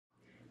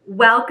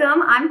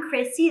Welcome, I'm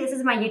Christy. This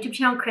is my YouTube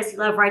channel, Christy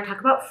Love, where I talk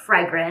about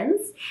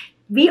fragrance.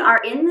 We are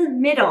in the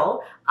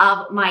middle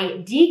of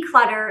my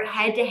declutter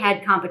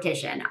head-to-head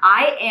competition.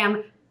 I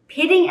am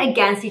pitting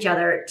against each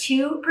other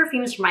two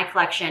perfumes from my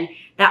collection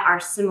that are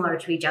similar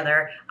to each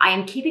other. I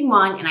am keeping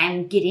one and I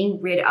am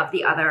getting rid of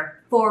the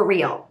other for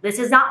real. This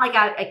is not like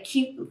a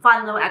cute,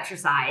 fun little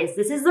exercise.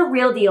 This is the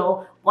real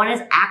deal. One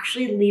is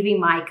actually leaving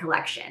my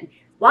collection.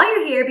 While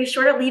you're here, be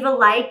sure to leave a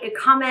like, a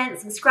comment,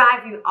 subscribe.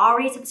 If you've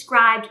already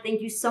subscribed,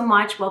 thank you so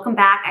much. Welcome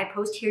back. I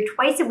post here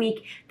twice a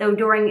week, though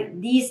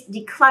during these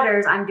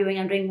declutters I'm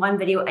doing one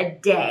video a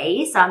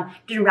day. So I'm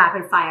doing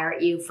rapid fire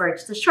at you for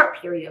just a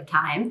short period of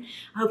time.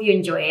 I hope you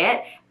enjoy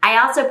it. I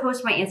also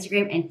post my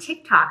Instagram and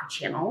TikTok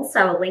channels,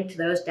 so I'll link to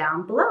those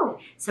down below.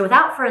 So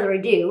without further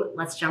ado,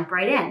 let's jump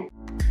right in.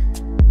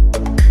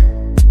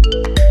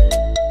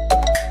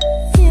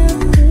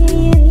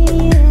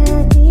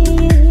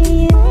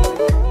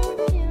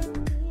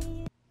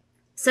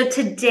 So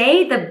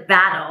today the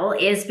battle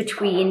is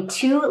between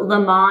two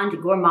Monde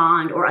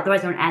Gourmand, or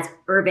otherwise known as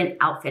Urban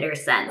Outfitter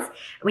scents.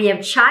 We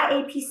have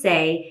Chai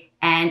Epice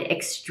and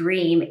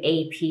Extreme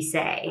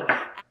Epice.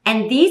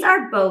 And these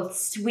are both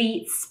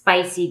sweet,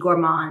 spicy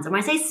gourmands. And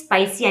when I say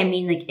spicy, I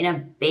mean like in a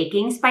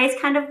baking spice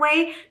kind of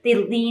way. They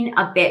lean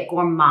a bit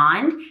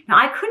gourmand. Now,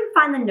 I couldn't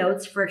find the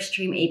notes for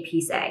Extreme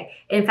Epice.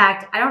 In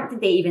fact, I don't think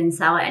they even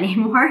sell it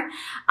anymore.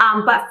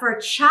 But for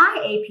Chai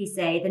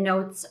Epice, the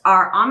notes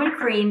are almond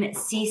cream,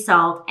 sea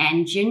salt,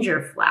 and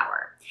ginger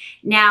flower.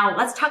 Now,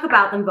 let's talk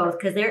about them both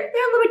because they're a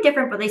little bit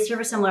different, but they serve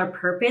a similar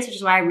purpose, which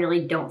is why I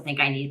really don't think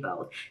I need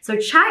both. So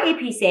Chai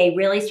Epice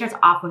really starts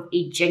off with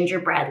a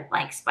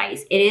gingerbread-like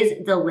spice. It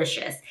is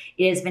delicious.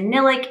 It is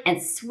vanillic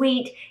and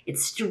sweet.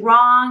 It's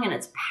strong and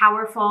it's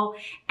powerful.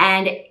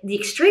 And the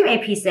Extreme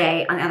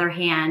Epice, on the other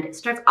hand,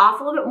 starts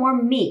off a little bit more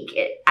meek.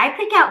 I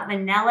pick out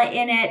vanilla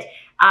in it.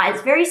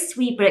 It's very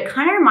sweet, but it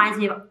kind of reminds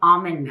me of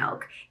almond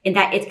milk in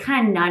that it's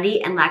kind of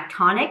nutty and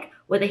lactonic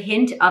with a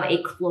hint of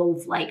a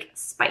clove-like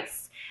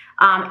spice.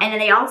 And then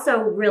they also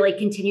really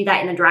continue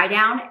that in the dry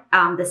down.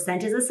 The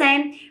scent is the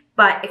same,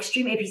 but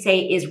Extreme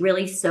Epice is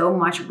really so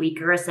much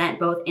weaker a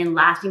scent, both in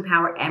lasting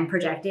power and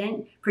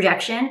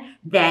projection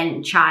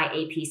than Chai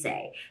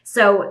Epice.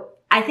 So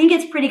I think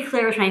it's pretty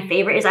clear which my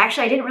favorite is.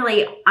 Actually, I didn't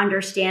really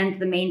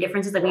understand the main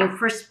differences. Like when you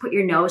first put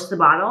your nose to the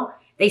bottle,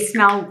 they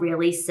smell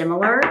really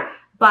similar.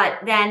 But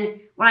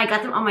then when I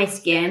got them on my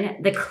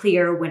skin, the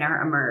clear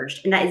winner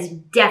emerged. And that is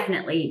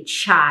definitely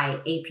Chai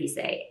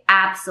Epice,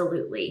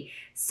 absolutely.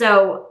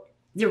 So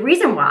the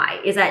reason why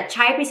is that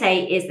Chai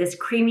Epice is this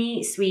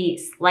creamy, sweet,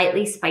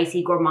 slightly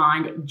spicy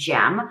gourmand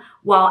gem,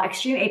 while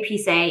Extreme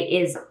Epice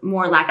is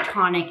more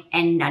lactonic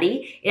and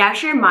nutty. It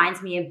actually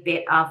reminds me a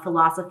bit of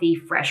Philosophy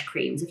fresh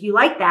creams. If you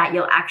like that,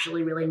 you'll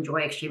actually really enjoy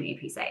Extreme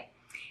Epice.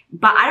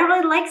 But I don't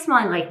really like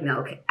smelling like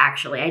milk,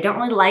 actually. I don't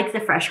really like the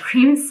fresh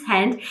cream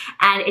scent,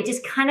 and it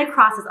just kind of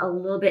crosses a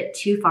little bit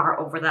too far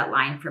over that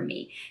line for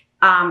me.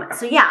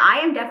 So yeah,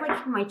 I am definitely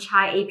keeping my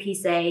Chai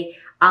Epice.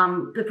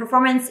 The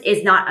performance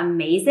is not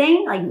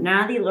amazing. Like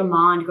none of the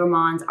Monde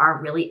Gourmands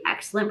are really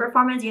excellent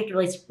performance. You have to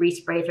really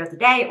respray throughout the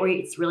day, or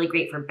it's really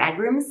great for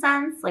bedroom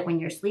scents, like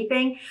when you're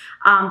sleeping.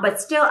 But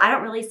still, I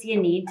don't really see a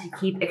need to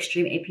keep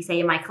Extreme Epice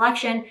in my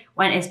collection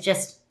when it's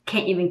just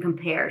can't even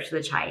compare to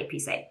the Chai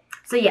Epice.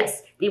 So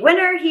yes, the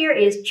winner here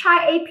is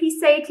Chai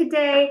Epice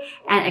today,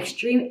 and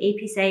Extreme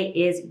Epice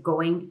is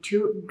going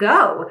to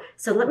go.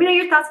 So let me know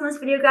your thoughts on this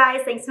video,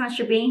 guys. Thanks so much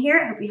for being here.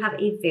 I hope you have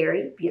a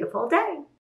very beautiful day.